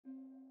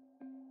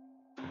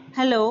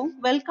Hello,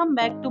 welcome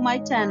back to my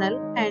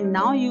channel and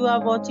now you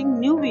are watching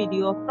new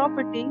video of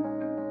property.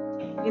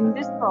 In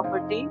this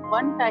property,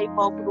 one type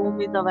of room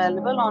is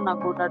available on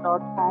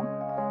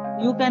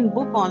agoda.com. You can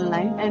book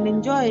online and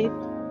enjoy it.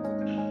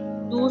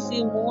 To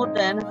see more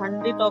than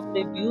 100 of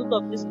reviews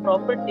of this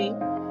property,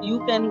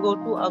 you can go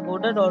to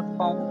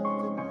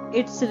agoda.com.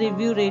 Its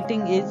review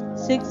rating is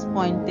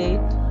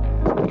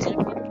 6.8.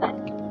 Check-in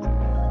time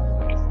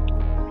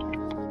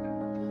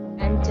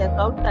and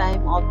check-out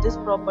time of this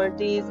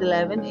property is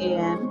 11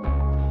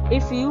 a.m.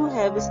 If you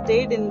have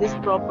stayed in this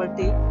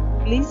property,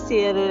 please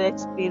share your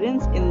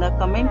experience in the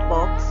comment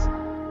box.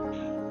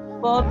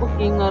 For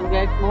booking or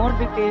get more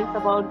details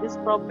about this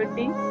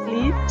property,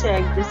 please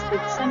check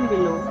description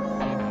below.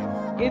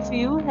 If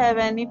you have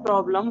any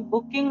problem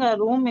booking a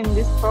room in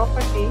this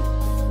property,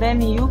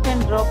 then you can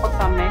drop a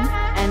comment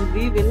and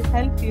we will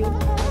help you.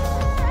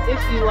 If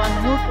you are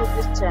new to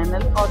this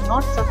channel or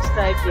not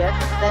subscribed yet,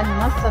 then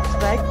must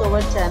subscribe to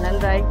our channel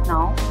right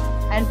now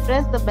and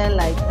press the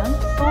bell icon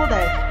so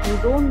that you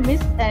don't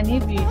miss any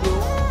video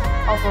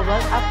of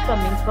our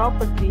upcoming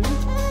property.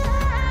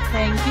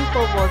 Thank you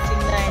for watching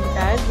the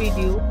entire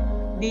video.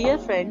 Dear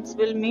friends,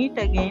 we'll meet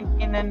again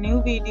in a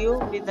new video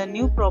with a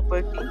new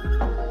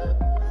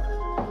property.